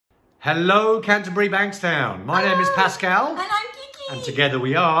Hello, Canterbury Bankstown. My name is Pascal. And I'm Kiki. And together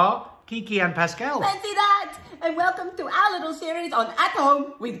we are Kiki and Pascal. Fancy that! And welcome to our little series on At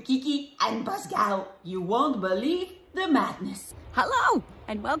Home with Kiki and Pascal. You won't believe the madness. Hello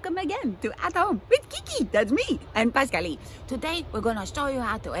and welcome again to At Home with Kiki, that's me, and Pascali. Today we're gonna show you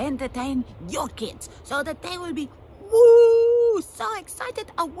how to entertain your kids so that they will be so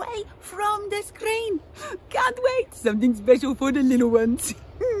excited away from the screen. Can't wait, something special for the little ones.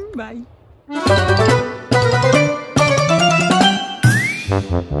 Bye.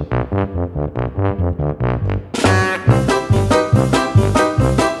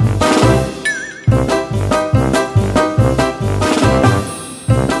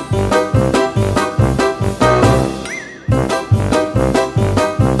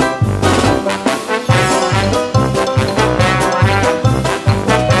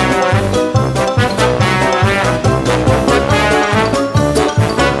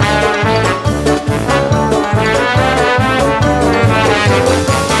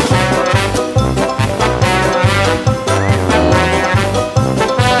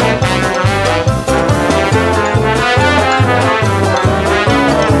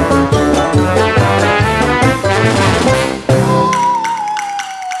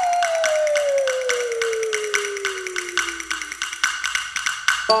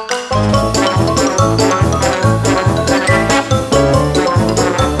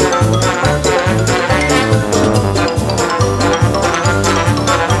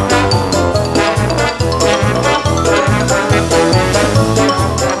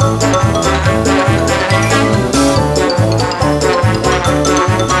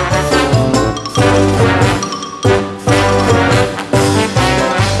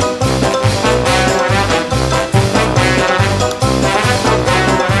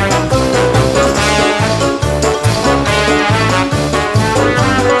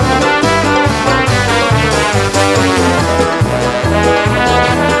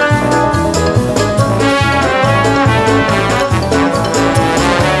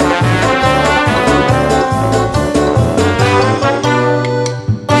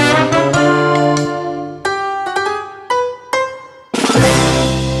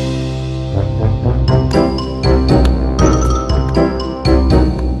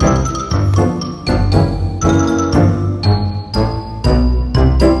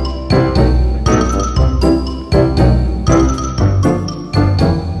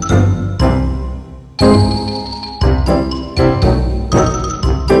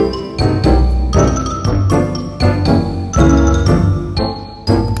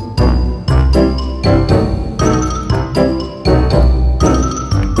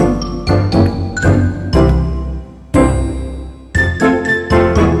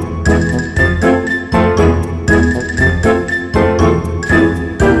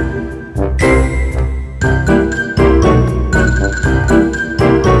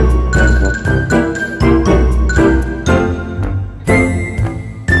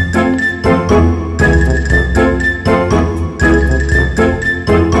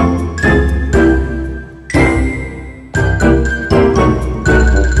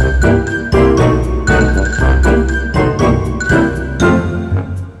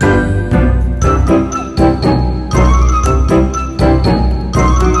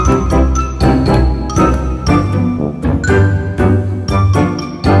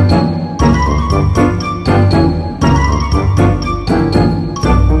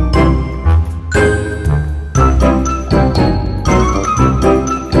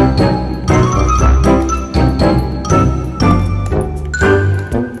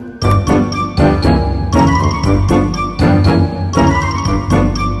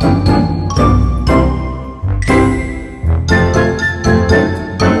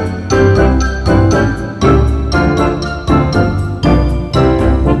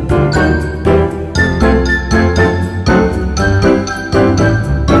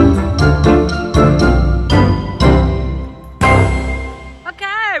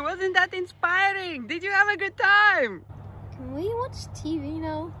 Wasn't that inspiring? Did you have a good time? Can we watch TV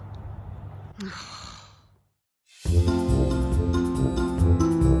now?